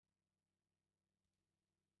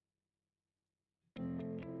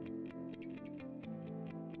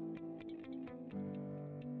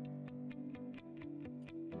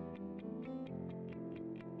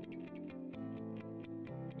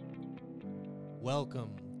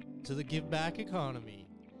Welcome to the Give Back Economy,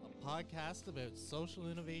 a podcast about social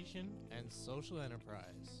innovation and social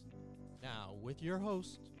enterprise. Now, with your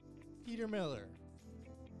host, Peter Miller.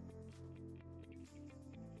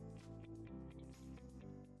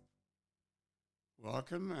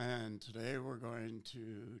 Welcome, and today we're going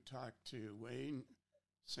to talk to Wayne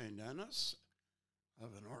St. Denis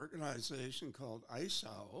of an organization called Ice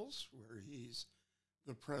Owls, where he's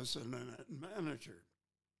the president and manager.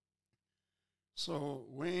 So,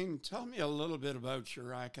 Wayne, tell me a little bit about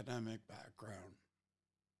your academic background.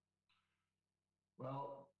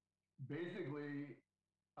 Well, basically,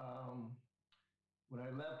 when I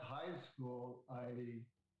left high school,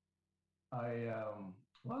 I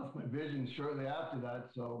lost my vision shortly after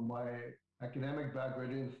that. So my academic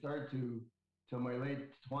background didn't start till my late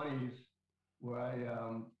 20s, where I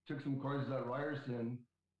took some courses at Ryerson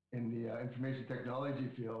in the information technology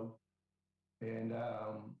field, and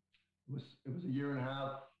it was a year and a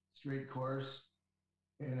half straight course.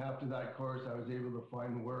 And after that course, I was able to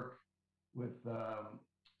find work with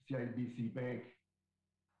CIBC Bank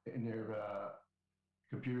in their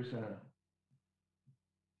computer center.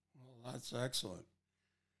 Well, that's excellent.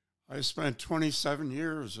 I spent 27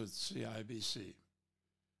 years at CIBC.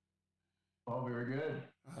 Oh, very good.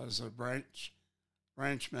 As a branch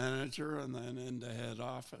manager and then into head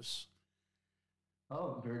office.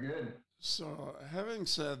 Oh, very good. So, having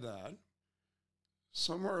said that,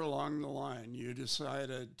 somewhere along the line, you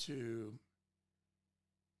decided to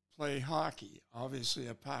play hockey, obviously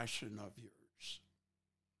a passion of yours.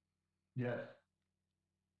 Yes.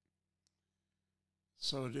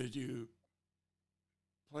 So, did you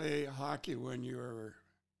play hockey when your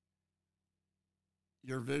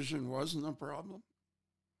vision wasn't a problem?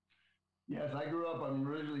 Yes, I'm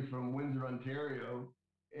originally from Windsor, Ontario,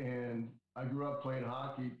 and I grew up playing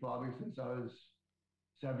hockey probably since I was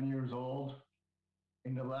 7 years old.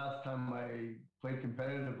 And the last time I played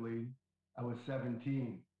competitively, I was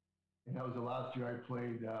 17. And that was the last year I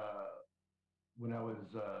played when I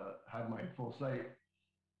had my full sight.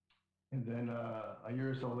 And then a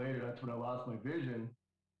year or so later, that's when I lost my vision.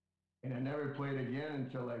 And I never played again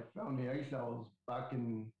until I found the Ice Owls back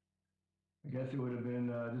in, I guess it would have been,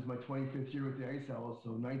 this is my 25th year with the Ice Owls,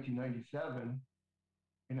 so 1997.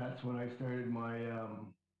 And that's when I started my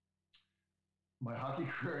my hockey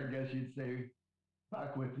career, I guess you'd say,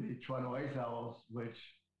 back with the Toronto Ice Owls, which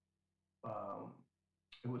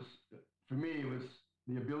it was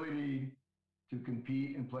the ability to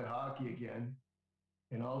compete and play hockey again.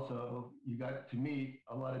 And also you got to meet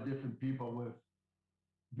a lot of different people with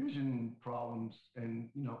vision problems and,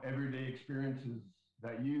 everyday experiences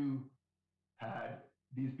that you had.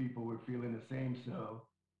 These people were feeling the same. So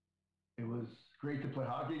it was great to play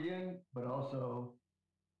hockey again, but also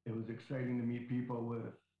it was exciting to meet people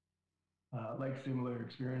with similar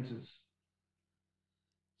experiences.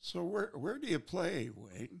 So where do you play,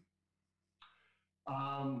 Wayne?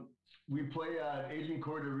 We play at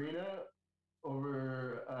Agincourt Arena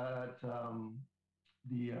over at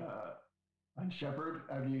on Shepherd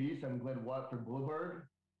Avenue East on Glen Watford Boulevard.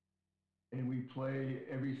 And we play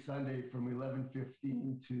every Sunday from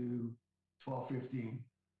 11:15 to 12:15.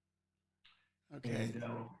 Okay. And,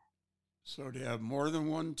 so do you have more than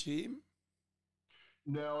one team?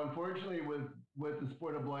 No, unfortunately, with the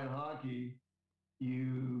sport of blind hockey,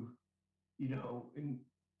 you in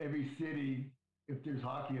every city, if there's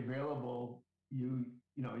hockey available, you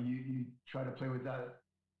try to play with that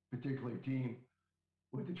particular team.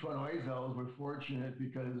 With the Toronto Ice Owls, we're fortunate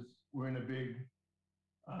because we're in a big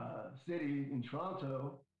city in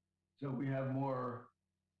Toronto, so we have more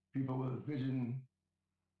people with vision,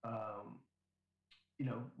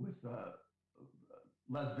 with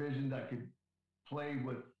less vision that could play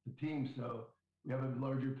with the team. So we have a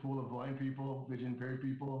larger pool of blind people, vision impaired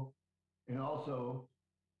people, and also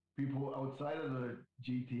people outside of the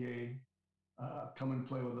GTA come and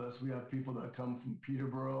play with us. We have people that come from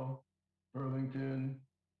Peterborough, Burlington.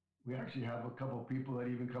 We actually have a couple of people that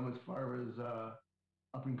even come as far as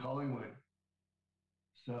up in Collingwood.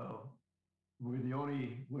 So we're the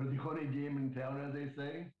only game in town, as they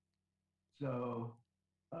say. So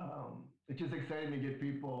it's just exciting to get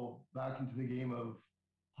people back into the game of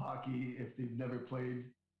hockey if they've never played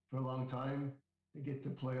for a long time. They get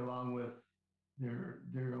to play along with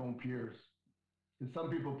their own peers. Because some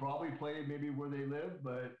people probably play maybe where they live,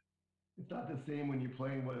 but it's not the same when you're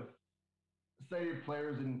playing with sighted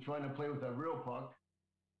players and trying to play with a real puck.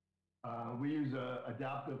 We use a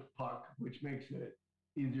adaptive puck, which makes it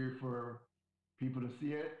easier for people to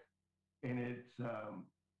see it, and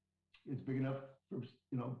it's big enough for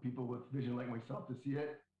people with vision like myself to see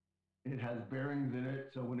it. It has bearings in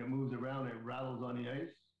it, so when it moves around, it rattles decibels on the ice,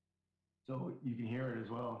 so you can hear it as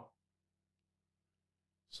well.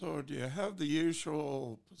 So do you have the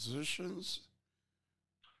usual positions?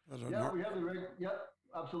 Yeah, we have yep,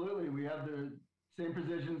 absolutely. We have the same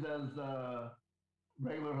positions as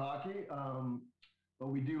regular hockey, but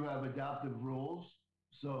we do have adaptive rules.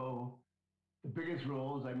 So the biggest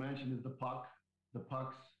rule, as I mentioned, is the puck. The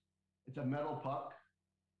puck's, it's a metal puck.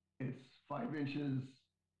 It's 5 inches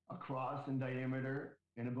across in diameter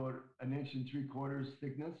and about 1.75 inches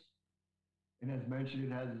thickness. And as mentioned,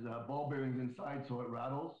 it has ball bearings inside, so it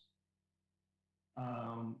rattles.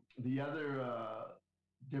 The other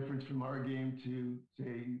difference from our game to,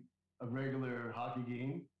 say, a regular hockey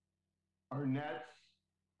game, our nets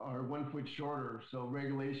are 1 foot shorter. So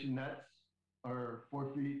regulation nets are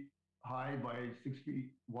 4 feet high by 6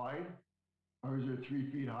 feet wide. Ours are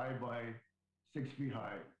 3 feet high by 6 feet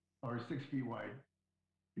high, or 6 feet wide,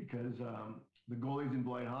 because the goalies in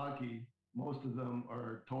blind hockey, most of them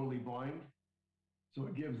are totally blind. So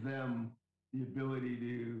it gives them the ability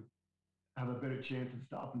to have a better chance of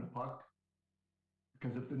stopping the puck.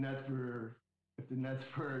 Because if the net's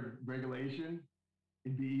for regulation,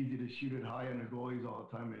 it'd be easy to shoot it high on the goalies all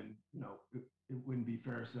the time, and it wouldn't be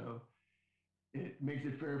fair. So it makes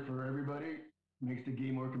it fair for everybody, makes the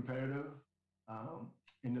game more competitive.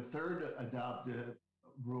 And the third adopted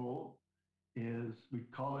rule is, we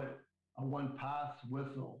call it a one-pass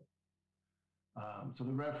whistle. So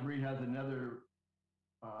the referee has another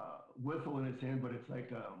whistle in his hand, but it's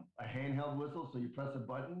like a handheld whistle. So you press a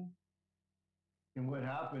button, and what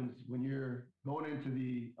happens when you're going into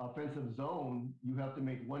the offensive zone, you have to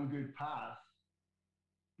make one good pass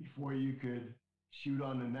before you could shoot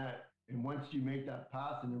on the net. And once you make that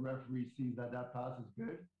pass and the referee sees that that pass is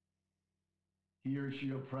good, he or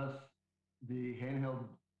she will press the handheld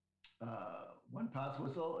one pass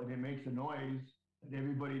whistle, and it makes a noise that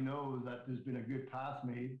everybody knows that there's been a good pass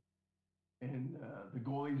made, and the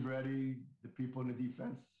goalie's ready, the people in the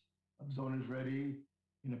defense of zone is ready,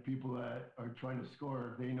 and the people that are trying to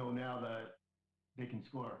score, they know now that they can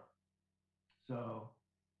score. So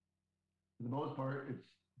for the most part,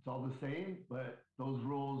 it's all the same, but those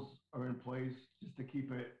rules are in place just to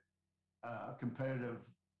keep it a competitive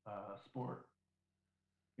sport.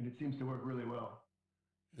 And it seems to work really well.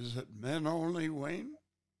 Is it men only, Wayne?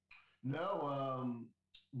 No,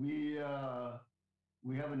 we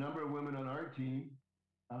have a number of women on our team,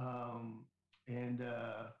 and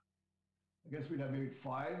I guess we'd have maybe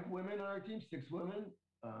 5 women on our team, 6 women.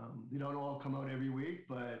 They don't all come out every week,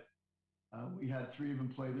 but we had 3 of them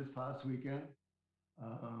play this past weekend.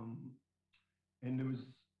 And there was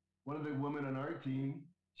one of the women on our team.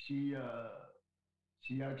 She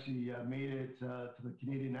actually made it to the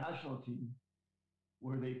Canadian national team,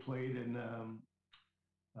 where they played in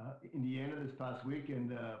Indiana this past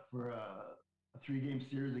weekend for a 3-game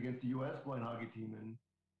series against the U.S. blind hockey team, and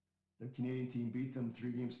the Canadian team beat them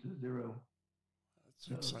 3-0.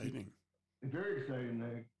 That's exciting. It's very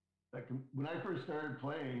exciting. Like when I first started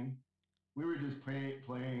playing, we were just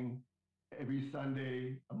playing every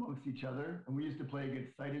Sunday amongst each other, and we used to play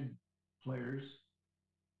against sighted players.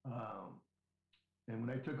 And when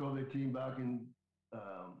I took over the team back in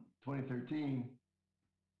 2013,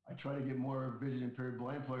 I try to get more vision impaired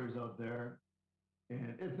blind players out there.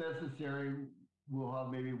 And if necessary, we'll have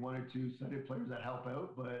maybe 1 or 2 sighted players that help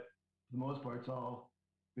out, but for the most part, it's all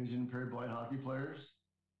vision impaired blind hockey players.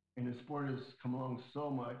 And the sport has come along so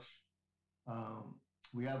much.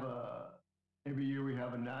 We have every year we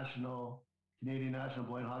have a Canadian National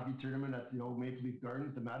Blind Hockey Tournament at the old Maple Leaf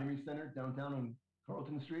Gardens, the Mattamy Center downtown on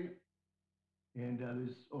Carleton Street. And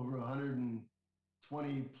there's over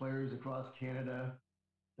 120 players across Canada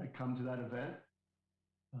that come to that event.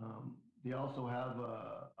 They also have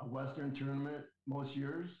a Western tournament most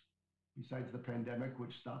years, besides the pandemic,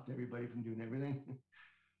 which stopped everybody from doing everything.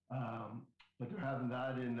 But they're having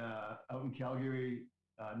that out in Calgary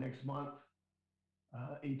next month,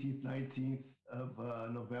 18th, 19th of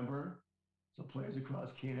November. So players across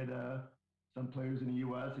Canada, some players in the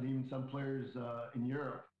U.S., and even some players in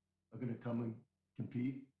Europe are going to come and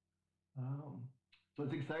compete. So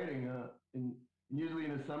it's exciting. And usually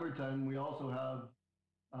in the summertime, we also have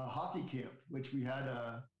a hockey camp, which we had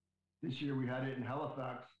this year. We had it in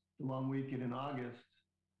Halifax, the long weekend in August.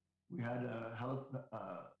 We had a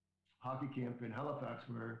hockey camp in Halifax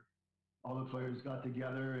where all the players got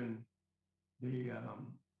together, and it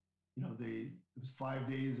was 5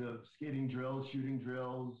 days of skating drills, shooting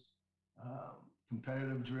drills,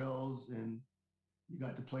 competitive drills, and you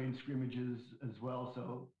got to play in scrimmages as well.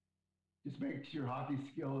 So just makes your hockey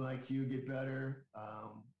skill and IQ get better,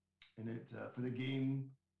 and for the game,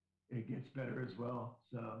 it gets better as well.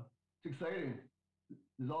 So it's exciting.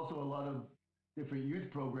 there's also a lot of different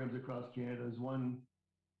youth programs across Canada. There's one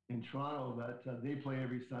in Toronto that they play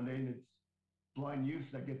every Sunday, and it's blind youth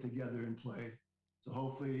that get together and play. So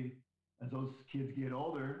hopefully, as those kids get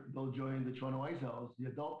older, they'll join the Toronto Ice Owls, the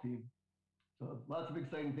adult team. So lots of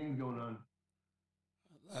exciting things going on.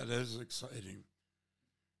 That is exciting.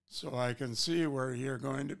 So I can see where you're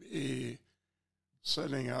going to be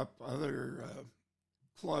setting up other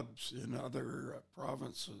clubs in other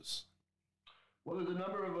provinces. Well, there's a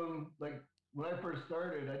number of them. Like when I first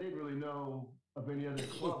started, I didn't really know of any other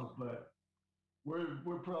clubs, but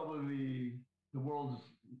we're probably the world's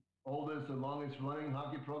oldest and longest running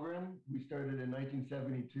hockey program. We started in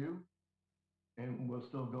 1972, and we're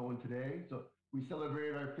still going today. So we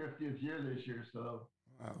celebrated our 50th year this year, so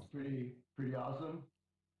Wow. it's pretty awesome.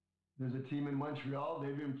 There's a team in Montreal.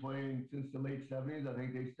 They've been playing since the late 70s. I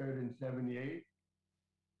think they started in 78.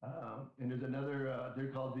 And there's another,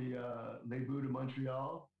 they're called the Les Bouts de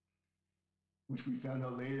Montreal, which we found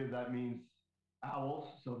out later that means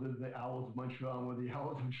owls. So there's the Owls of Montreal and we're the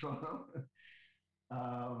Owls of Toronto.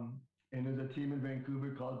 And there's a team in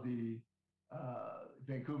Vancouver called the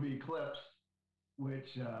Vancouver Eclipse,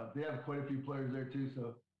 which they have quite a few players there too.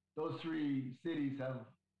 So those three cities have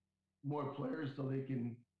more players so they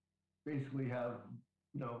can basically have,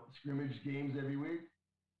 scrimmage games every week.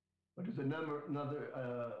 But there's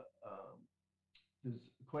there's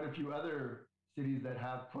quite a few other cities that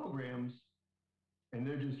have programs, and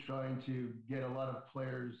they're just trying to get a lot of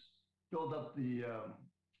players, build up the,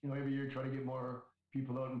 every year try to get more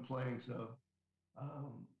people out and playing. So,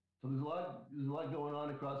 so there's a lot going on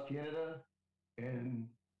across Canada and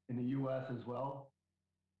in the U.S. as well,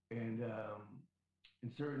 and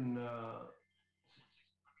in certain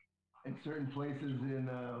places in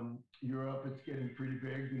Europe, it's getting pretty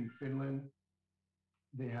big. In Finland,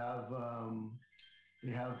 they have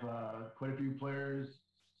quite a few players.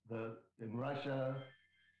 In Russia,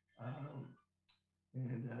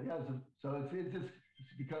 so it's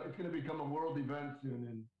going to become a world event soon,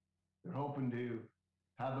 and they're hoping to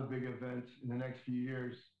have a big event in the next few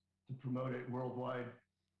years to promote it worldwide.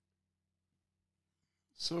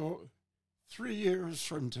 So 3 years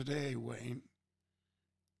from today, Wayne,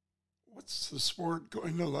 what's the sport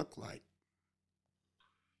going to look like?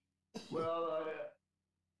 Well,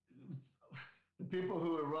 the people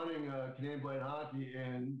who are running Canadian Blind Hockey,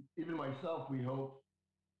 and even myself, we hope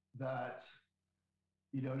that,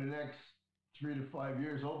 in the next 3 to 5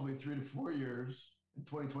 years, hopefully 3 to 4 years, in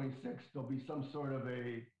 2026, there'll be some sort of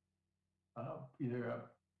either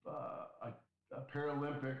a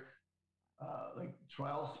Paralympic like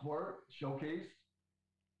trial sport showcase,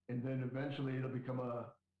 and then eventually it'll become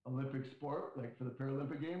a Olympic sport, like for the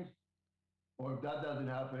Paralympic Games. Or if that doesn't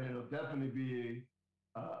happen, it'll definitely be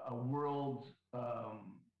a world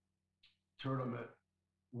tournament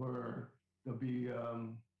where there'll be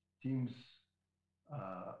teams,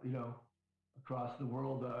 across the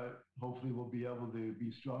world. Hopefully, we'll be able to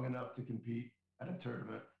be strong enough to compete at a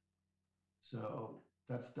tournament. So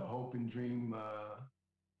that's the hope and dream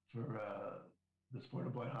for the sport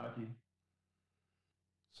of blind hockey.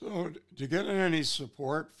 So, do you get any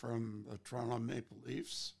support from the Toronto Maple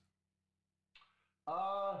Leafs?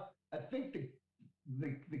 I think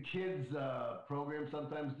the kids program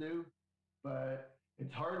sometimes do, but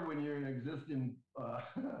it's hard when you're an existing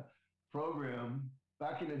program.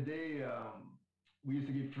 Back in the day, we used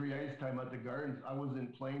to get free ice time at the Gardens. I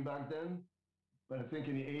wasn't playing back then, but I think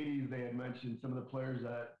in the 80s they had mentioned some of the players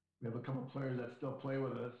that we have a couple of players that still play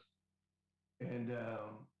with us, and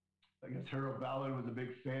I guess Harold Ballard was a big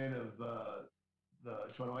fan of the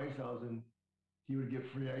Toronto Ice Owls, and he would give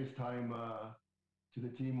free ice time to the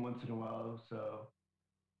team once in a while. So,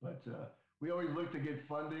 but we always look to get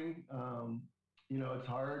funding. It's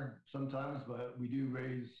hard sometimes, but we do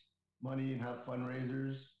raise money and have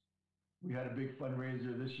fundraisers. We had a big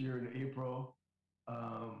fundraiser this year in April.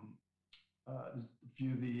 A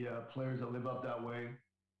few of the players that live up that way,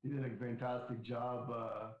 they did a fantastic job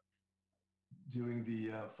doing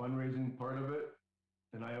the fundraising part of it.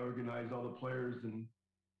 And I organized all the players and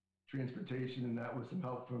transportation, and that with some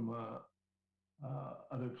help from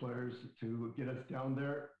other players to get us down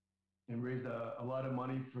there and raise a lot of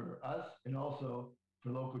money for us and also for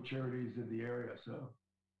local charities in the area. So,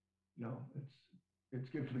 it's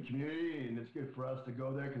good for the community, and it's good for us to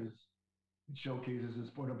go there because it showcases the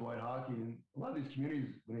sport of blind hockey. And a lot of these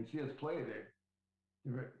communities, when they see us play,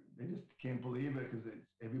 they just can't believe it because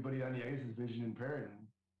everybody on the ice is vision impaired,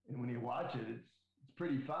 and when you watch it, it's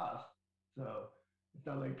pretty fast. So it's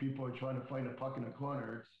not like people are trying to find a puck in a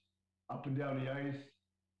corner. It's up and down the ice.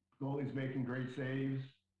 Goalies making great saves.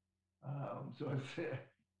 So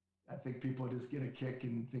I think people just get a kick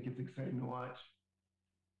and think it's exciting to watch.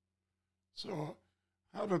 So,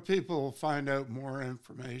 how do people find out more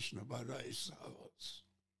information about Ice Owls?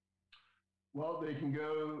 Well, they can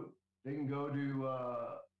go to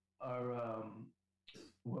our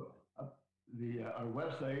our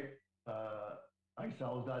website,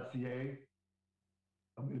 iceowls.ca.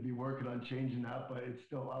 I'm going to be working on changing that, but it's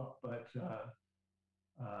still up. But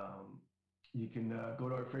you can go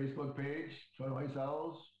to our Facebook page, Toronto Ice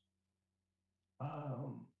Owls,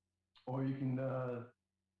 or you can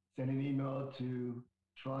send an email to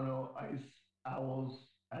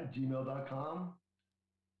torontoiceowls@gmail.com,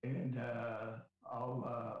 and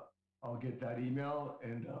I'll get that email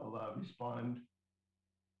and I'll respond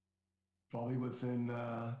probably within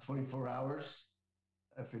 24 hours.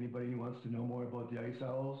 If anybody wants to know more about the Ice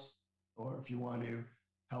Owls, or if you want to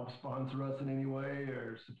help sponsor us in any way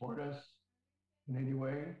or support us in any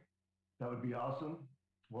way, that would be awesome.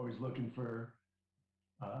 We're always looking for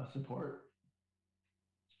support.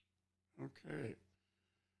 Okay.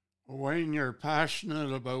 Well, Wayne, you're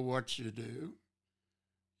passionate about what you do.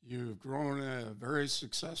 You've grown a very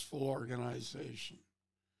successful organization.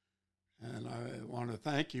 And I want to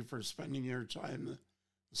thank you for spending your time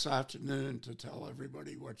this afternoon to tell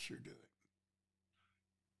everybody what you're doing.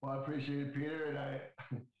 Well, I appreciate it, Peter, and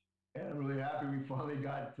I'm really happy we finally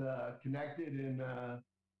got connected and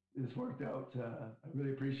this worked out. I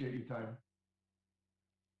really appreciate your time.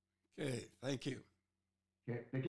 Okay, thank you. Okay, thank you.